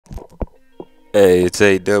Hey, it's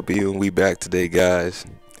AW and we back today, guys.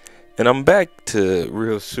 And I'm back to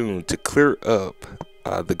real soon to clear up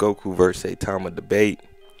the Goku versus Saitama debate.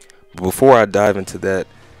 But before I dive into that,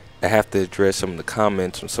 I have to address some of the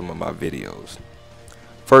comments from some of my videos.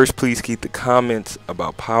 First, please keep the comments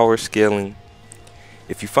about power scaling.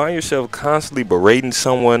 If you find yourself constantly berating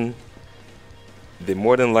someone, then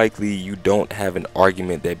more than likely you don't have an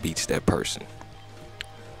argument that beats that person.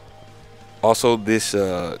 Also, this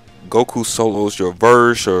Goku solos your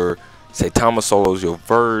verse, or Saitama solos your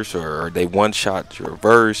verse, or they one-shot your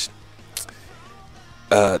verse.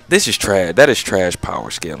 This is trash. That is trash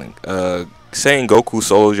power scaling. Saying Goku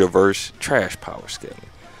solos your verse, trash power scaling.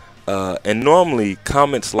 And normally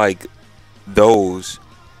comments like those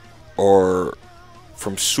are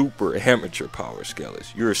from super amateur power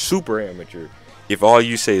scalers. You're a super amateur if all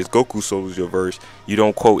you say is Goku solos your verse. You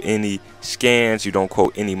don't quote any scans, you don't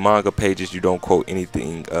quote any manga pages, you don't quote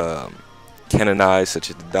anything canonized such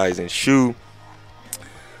as the Daisen Shu.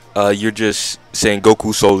 You're just saying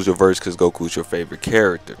Goku solos your verse because Goku's your favorite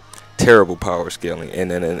character. Terrible power scaling.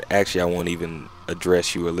 And then actually I won't even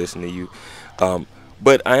address you or listen to you.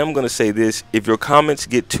 But I am going to say this: if your comments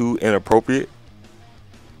get too inappropriate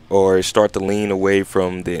or start to lean away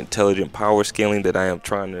from the intelligent power scaling that I am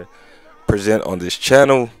trying to present on this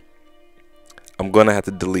channel, I'm gonna have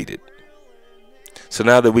to delete it. So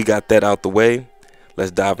now that we got that out the way,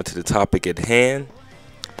 let's dive into the topic at hand.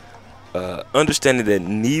 Understanding that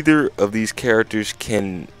neither of these characters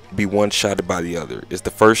can be one-shotted by the other is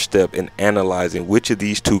the first step in analyzing which of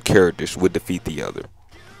these two characters would defeat the other.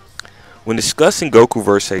 When discussing Goku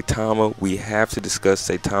vs Saitama, we have to discuss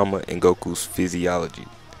Saitama and Goku's physiology.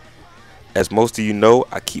 As most of you know,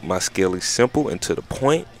 I keep my scaling simple and to the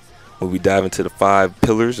point. When we dive into the 5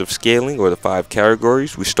 pillars of scaling, or the 5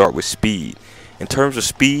 categories, we start with speed. In terms of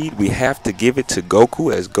speed, we have to give it to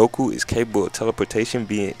Goku, as Goku is capable of teleportation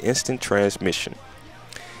via instant transmission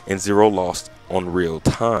and 0 loss on real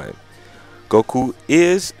time. Goku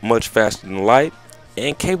is much faster than light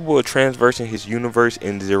and capable of transversing his universe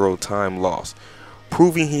in 0 time loss,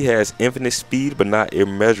 proving he has infinite speed but not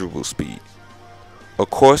immeasurable speed. Of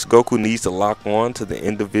course, Goku needs to lock on to the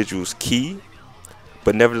individual's ki,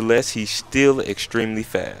 but nevertheless, he's still extremely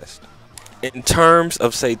fast. In terms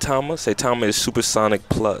of Saitama, Saitama is supersonic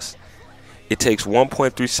plus. It takes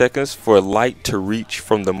 1.3 seconds for light to reach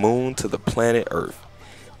from the moon to the planet Earth.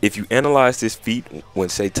 If you analyze this feat, when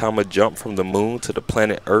Saitama jumped from the moon to the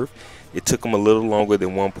planet Earth, it took him a little longer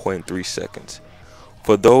than 1.3 seconds.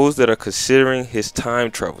 For those that are considering his time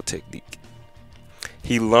travel technique,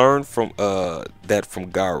 he learned from that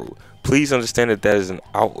from Garu. Please understand that that is an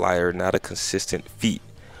outlier, not a consistent feat.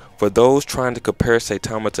 For those trying to compare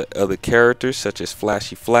Saitama to other characters such as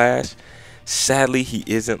Flashy Flash, sadly he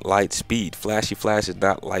isn't light speed. Flashy Flash is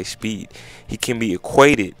not light speed. He can be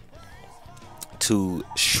equated to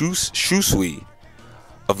Shusui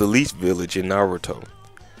of the Leech Village in Naruto,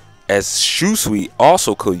 as Shusui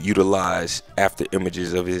also could utilize after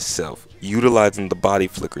images of himself, utilizing the body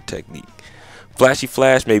flicker technique. Flashy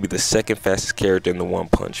Flash may be the second fastest character in the One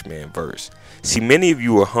Punch Man verse. See, many of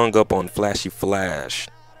you are hung up on Flashy Flash.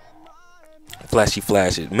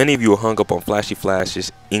 Many of you are hung up on Flashy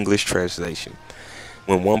Flash's English translation.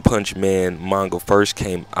 When One Punch Man manga first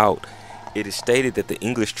came out, it is stated that the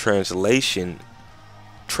English translation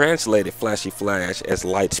translated Flashy Flash as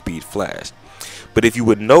Lightspeed Flash. But if you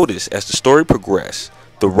would notice, as the story progressed,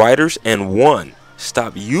 the writers and One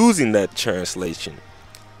stopped using that translation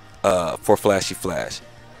for Flashy Flash,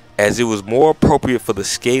 as it was more appropriate for the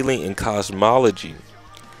scaling and cosmology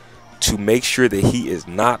to make sure that he is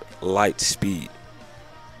not light speed.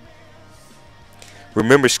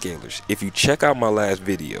 Remember, scalers, if you check out my last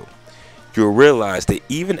video, you'll realize that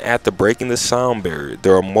even after breaking the sound barrier,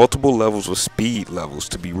 there are multiple levels of speed levels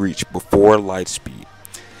to be reached before light speed.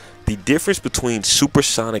 The difference between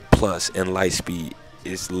supersonic plus and light speed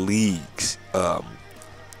is leagues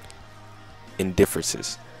in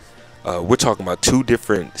differences. We're talking about 2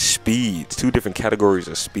 different speeds, 2 different categories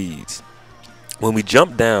of speeds. When we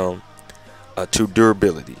jump down to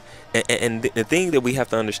durability, and the thing that we have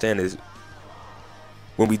to understand is,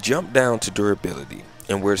 when we jump down to durability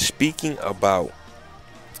and we're speaking about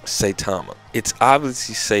Saitama, it's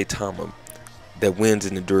obviously Saitama that wins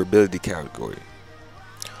in the durability category.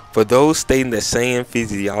 For those stating that Saiyan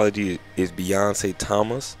physiology is beyond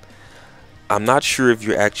Saitama's, I'm not sure if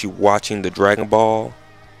you're actually watching the Dragon Ball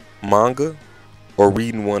manga or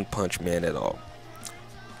reading One Punch Man at all.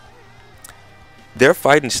 Their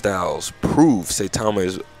fighting styles prove Saitama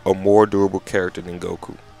is a more durable character than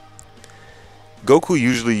Goku. Goku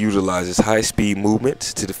usually utilizes high speed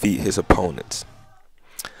movements to defeat his opponents.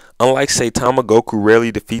 Unlike Saitama, Goku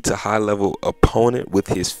rarely defeats a high-level opponent with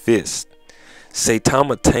his fist.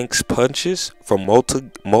 Saitama tanks punches from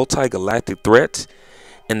multi-galactic threats,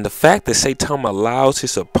 and the fact that Saitama allows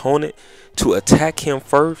his opponent to attack him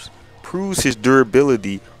first proves his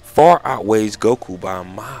durability far outweighs Goku by a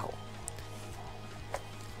mile.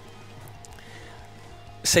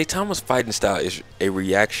 Saitama's fighting style is a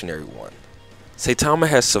reactionary one. Saitama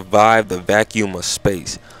has survived the vacuum of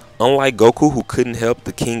space. Unlike Goku, who couldn't help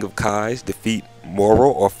the King of Kais defeat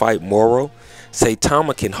Moro or fight Moro,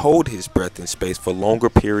 Saitama can hold his breath in space for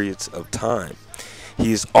longer periods of time.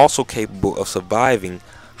 He is also capable of surviving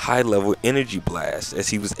high-level energy blasts, as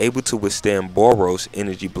he was able to withstand Moro's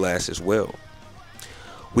energy blast as well.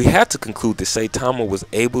 We have to conclude that Saitama was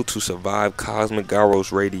able to survive Cosmic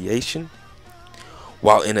Garo's radiation,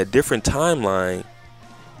 while in a different timeline,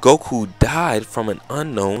 Goku died from an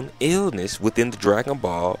unknown illness within the Dragon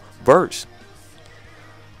Ball verse.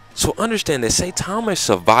 So understand that Saitama is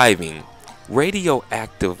surviving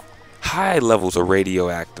radioactive, high levels of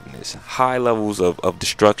radioactiveness, high levels of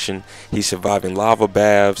destruction. He's surviving lava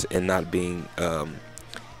baths and not being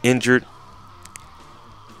injured.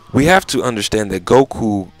 We have to understand that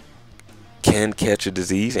Goku can catch a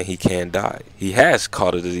disease and he can die. He has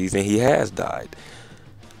caught a disease and he has died.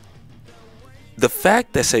 The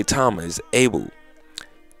fact that Saitama is able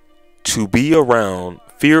to be around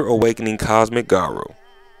fear-awakening Cosmic Garo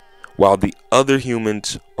while the other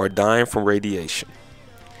humans are dying from radiation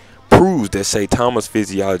proves that Saitama's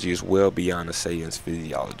physiology is well beyond a Saiyan's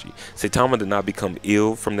physiology. Saitama did not become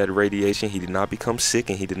ill from that radiation. He did not become sick,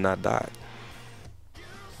 and he did not die.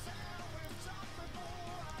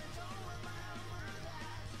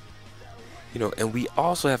 You know, and we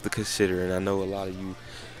also have to consider, and I know a lot of you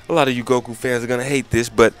Goku fans are gonna hate this,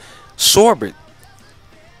 but Sorbet,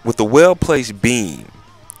 with a well-placed beam,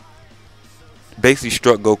 basically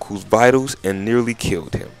struck Goku's vitals and nearly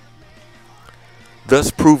killed him, thus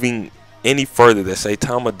proving any further that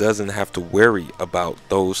Saitama doesn't have to worry about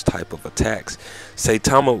those type of attacks.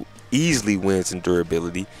 Saitama easily wins in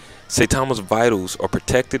durability. Saitama's vitals are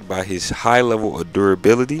protected by his high level of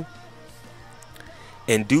durability,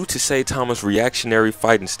 and due to Saitama's reactionary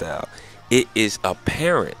fighting style, it is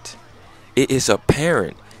apparent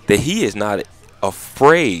that he is not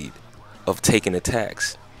afraid of taking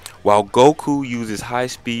attacks. While Goku uses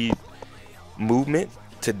high-speed movement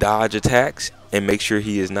to dodge attacks and make sure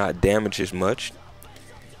he is not damaged as much,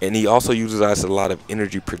 and he also uses a lot of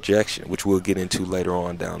energy projection, which we'll get into later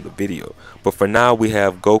on down the video. But for now, we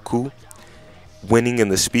have Goku winning in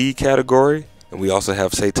the speed category, and we also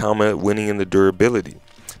have Saitama winning in the durability.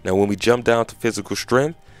 Now, when we jump down to physical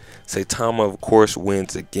strength, Saitama, of course,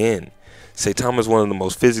 wins again. Saitama is one of the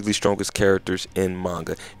most physically strongest characters in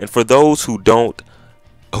manga. And for those who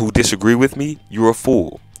disagree with me, you're a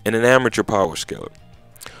fool and an amateur power scaler.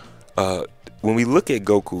 When we look at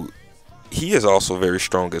Goku, he is also very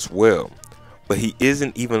strong as well. But he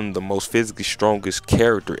isn't even the most physically strongest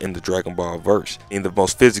character in the Dragon Ball verse, in the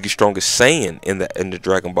most physically strongest Saiyan in the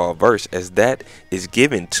Dragon Ball verse, as that is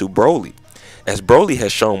given to Broly. As Broly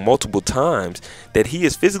has shown multiple times that he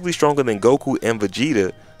is physically stronger than Goku and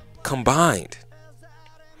Vegeta combined.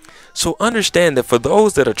 So understand that for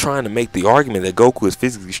those that are trying to make the argument that Goku is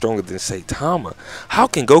physically stronger than Saitama, how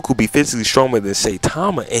can Goku be physically stronger than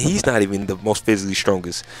Saitama and he's not even the most physically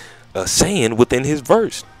strongest Saiyan within his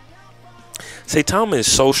verse? Saitama is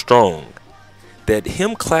so strong that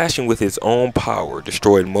him clashing with his own power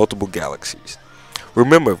destroyed multiple galaxies.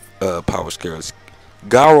 Remember, power scalers,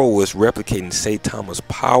 Garo was replicating Saitama's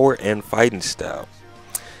power and fighting style.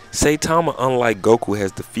 Saitama, unlike Goku,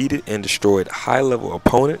 has defeated and destroyed high-level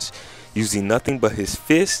opponents using nothing but his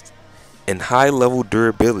fists and high-level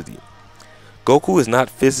durability. Goku is not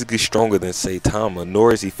physically stronger than Saitama,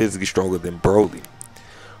 nor is he physically stronger than Broly.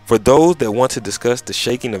 For those that want to discuss the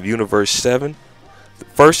shaking of Universe 7,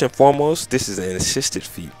 first and foremost, this is an assisted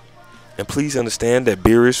feat. And please understand that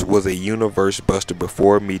Beerus was a universe buster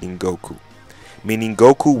before meeting Goku, meaning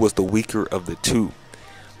Goku was the weaker of the two.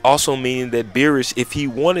 Also meaning that Beerus, if he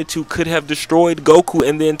wanted to, could have destroyed Goku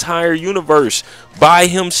and the entire universe by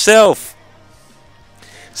himself.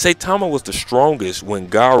 Saitama was the strongest when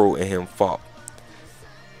Garo and him fought.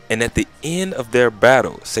 And at the end of their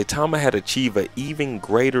battle, Saitama had achieved an even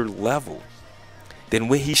greater level than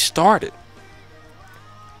when he started.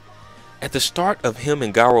 At the start of him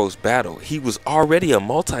and Garo's battle, he was already a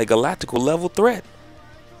multi-galactical level threat.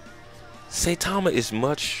 Saitama is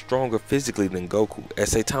much stronger physically than Goku,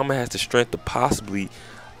 as Saitama has the strength to possibly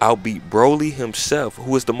outbeat Broly himself,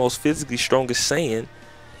 who is the most physically strongest Saiyan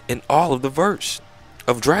in all of the verse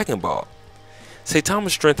of Dragon Ball.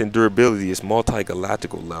 Saitama's strength and durability is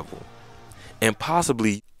multi-galactical level and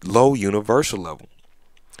possibly low universal level,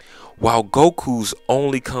 while Goku's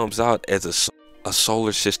only comes out as a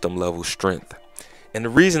solar system level strength. And the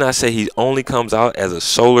reason I say he only comes out as a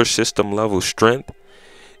solar system level strength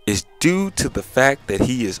is due to the fact that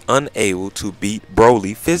he is unable to beat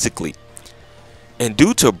Broly physically. And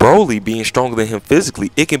due to Broly being stronger than him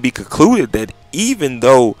physically, it can be concluded that even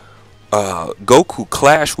though Goku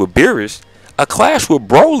clashed with Beerus, a clash with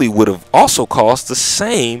Broly would have also caused the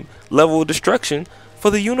same level of destruction for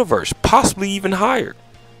the universe, possibly even higher.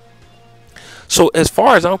 So as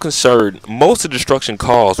far as I'm concerned, most of the destruction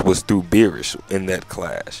caused was through Beerus in that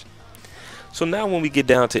clash. So now when we get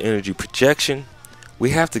down to energy projection,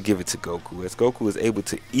 we have to give it to Goku, as Goku is able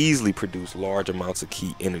to easily produce large amounts of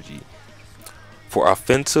key energy for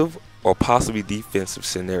offensive or possibly defensive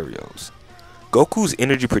scenarios. Goku's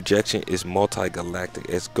energy projection is multi-galactic,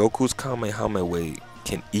 as Goku's Kamehameha wave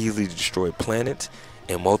can easily destroy planets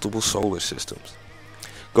and multiple solar systems.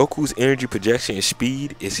 Goku's energy projection and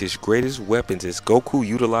speed is his greatest weapons, as Goku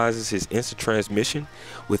utilizes his instant transmission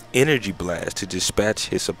with energy blast to dispatch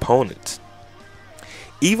his opponents.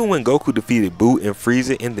 Even when Goku defeated Boo and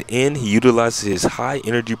Frieza in the end, he utilizes his high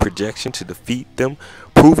energy projection to defeat them,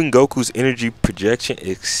 proving Goku's energy projection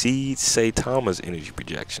exceeds Saitama's energy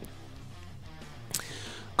projection.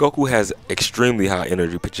 Goku has extremely high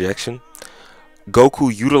energy projection.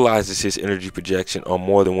 Goku utilizes his energy projection on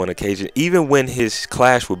more than one occasion. Even when his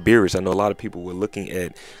clash with Beerus, I know a lot of people were looking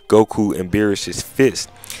at Goku and Beerus' fist,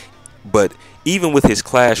 but even with his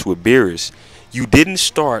clash with Beerus, you didn't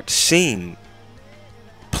start seeing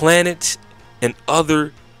planets and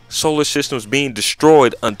other solar systems being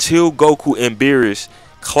destroyed until Goku and Beerus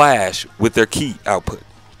clash with their ki output.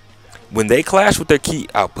 When they clash with their ki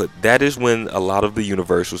output, that is when a lot of the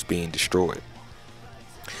universe was being destroyed.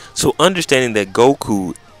 So understanding that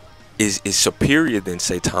Goku is superior than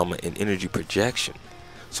Saitama in energy projection,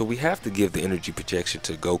 so we have to give the energy projection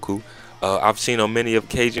to Goku. I've seen on many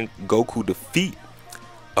occasions Goku defeat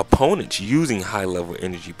opponents using high level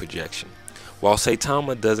energy projection. While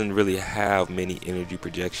Saitama doesn't really have many energy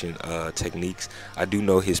projection techniques, I do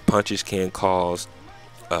know his punches can cause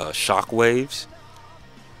shock waves,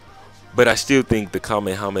 but I still think the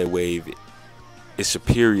Kamehameha wave is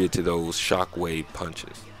superior to those shock wave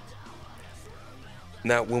punches.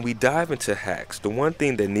 Now, when we dive into hacks, the one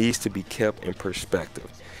thing that needs to be kept in perspective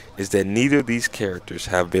is that neither of these characters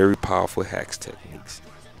have very powerful hacks techniques.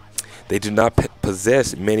 They do not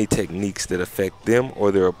possess many techniques that affect them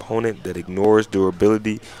or their opponent that ignores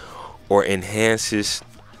durability or enhances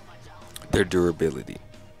their durability.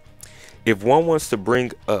 If one wants to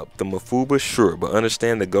bring up the Mafuba, sure, but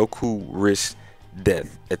understand that Goku risks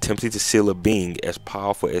death attempting to seal a being as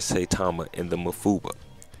powerful as Saitama in the Mafuba.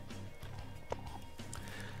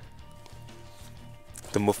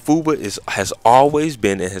 The Mafuba has always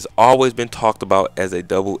been talked about as a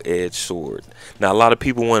double-edged sword. Now, a lot of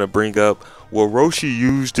people want to bring up, well, Roshi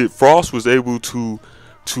used it. Frost was able to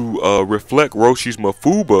reflect Roshi's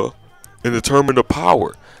Mafuba and determine the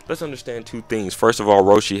power. Let's understand two things. First of all,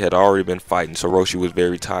 Roshi had already been fighting, so Roshi was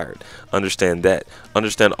very tired. Understand that.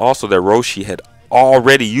 Understand also that Roshi had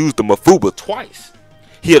already used the Mafuba twice.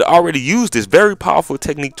 He had already used this very powerful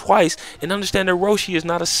technique twice, and understand that Roshi is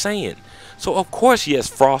not a Saiyan. So of course, yes,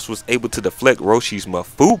 Frost was able to deflect Roshi's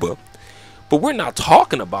Mafuba, but we're not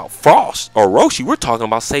talking about Frost or Roshi. We're talking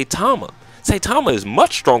about Saitama. Saitama is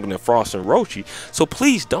much stronger than Frost and Roshi, so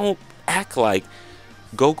please don't act like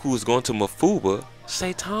Goku is going to Mafuba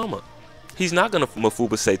Saitama. He's not going to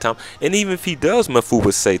Mafuba Saitama, and even if he does Mafuba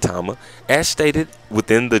Saitama, as stated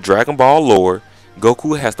within the Dragon Ball lore,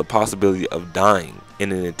 Goku has the possibility of dying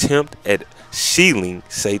in an attempt at sealing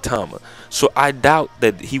Saitama. So I doubt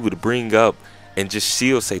that he would bring up and just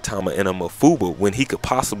seal Saitama in a Mafuba when he could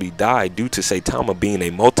possibly die due to Saitama being a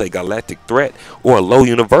multi-galactic threat or a low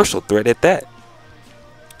universal threat at that.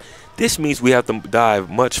 This means we have to dive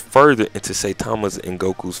much further into Saitama's and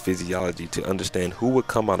Goku's physiology to understand who would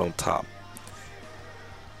come out on top.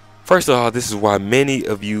 First of all, this is why many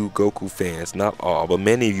of you Goku fans, not all, but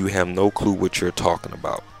many of you have no clue what you're talking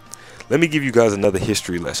about. Let me give you guys another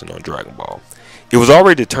history lesson on Dragon Ball. It was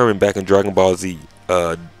already determined back in Dragon Ball Z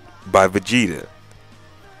by Vegeta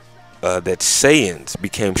that Saiyans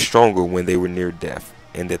became stronger when they were near death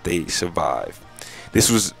and that they survived. This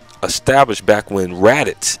was established back when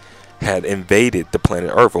Raditz had invaded the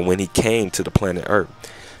planet Earth, or when he came to the planet Earth.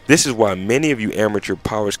 This is why many of you amateur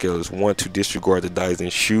power scalers want to disregard the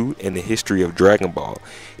Daisen Shu and the history of Dragon Ball.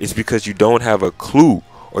 It's because you don't have a clue,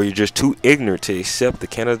 or you're just too ignorant to accept the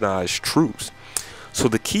canonized truths. So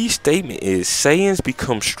the key statement is Saiyans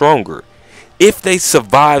become stronger if they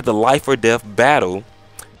survive the life or death battle,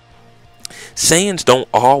 Saiyans don't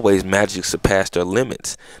always magically surpass their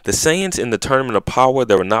limits. The Saiyans in the Tournament of Power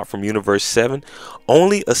that were not from Universe 7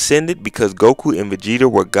 only ascended because Goku and Vegeta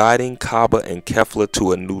were guiding Kaba and Kefla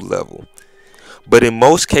to a new level. But in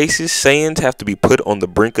most cases, Saiyans have to be put on the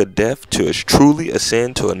brink of death to truly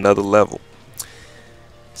ascend to another level.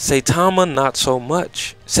 Saitama, not so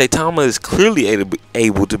much. Saitama is clearly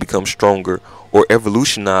able to become stronger or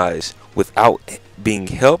evolutionize without being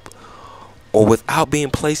helped or without being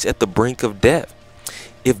placed at the brink of death.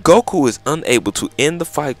 If Goku is unable to end the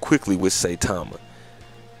fight quickly with Saitama,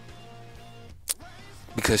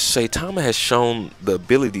 because Saitama has shown the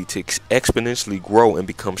ability to exponentially grow and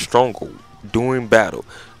become stronger during battle,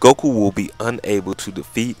 Goku will be unable to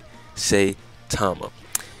defeat Saitama.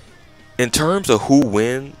 In terms of who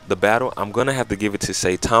wins the battle, I'm going to have to give it to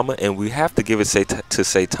Saitama, and we have to give it to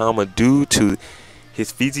Saitama due to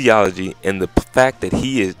his physiology and the fact that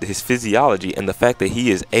he is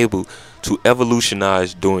able to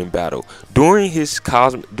evolutionize during battle. During his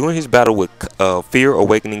battle with Fear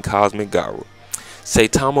Awakening Cosmic Gyro,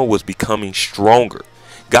 Saitama was becoming stronger.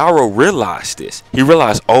 Gyro realized this. He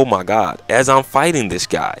realized, oh my God, as I'm fighting this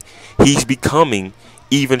guy, he's becoming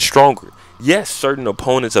even stronger. Yes, certain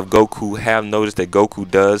opponents of Goku have noticed that Goku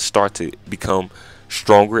does start to become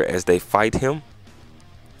stronger as they fight him.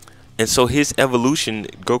 And so his evolution,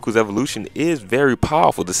 Goku's evolution, is very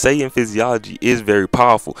powerful. The Saiyan physiology is very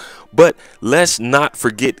powerful. But let's not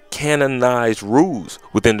forget canonized rules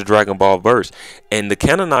within the Dragon Ball verse. And the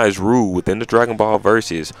canonized rule within the Dragon Ball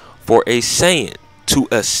verse is for a Saiyan to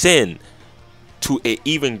ascend to an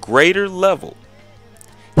even greater level,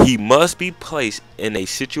 he must be placed in a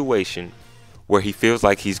situation where he feels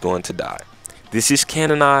like he's going to die. This is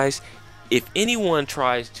canonized. If anyone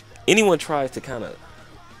tries to kind of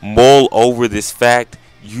mull over this fact,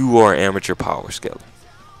 you are an amateur power scaler.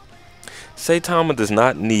 Saitama does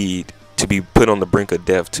not need to be put on the brink of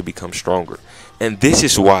death to become stronger. And this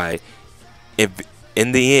is why,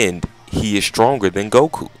 in the end, he is stronger than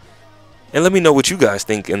Goku. And let me know what you guys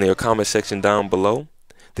think in the comment section down below.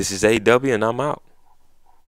 This is AW, and I'm out.